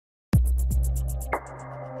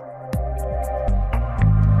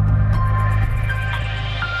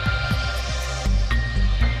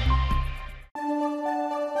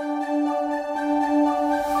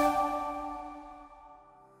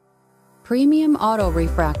premium auto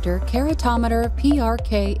refractor keratometer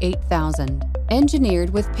PRK-8000. Engineered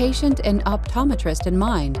with patient and optometrist in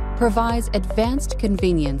mind, provides advanced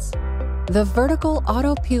convenience. The vertical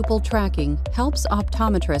auto pupil tracking helps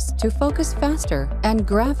optometrists to focus faster, and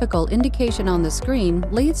graphical indication on the screen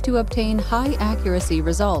leads to obtain high accuracy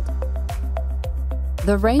result.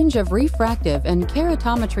 The range of refractive and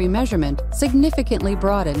keratometry measurement significantly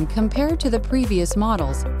broadened compared to the previous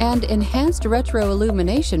models, and enhanced Retro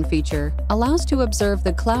Illumination feature allows to observe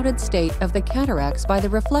the clouded state of the cataracts by the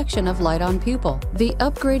reflection of light on pupil. The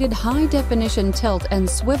upgraded high-definition tilt and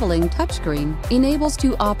swiveling touchscreen enables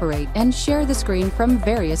to operate and share the screen from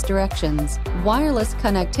various directions. Wireless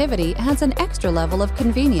connectivity adds an extra level of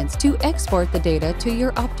convenience to export the data to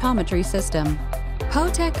your optometry system.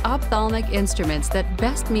 POTEC ophthalmic instruments that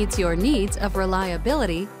best meets your needs of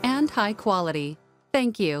reliability and high quality.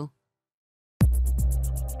 Thank you.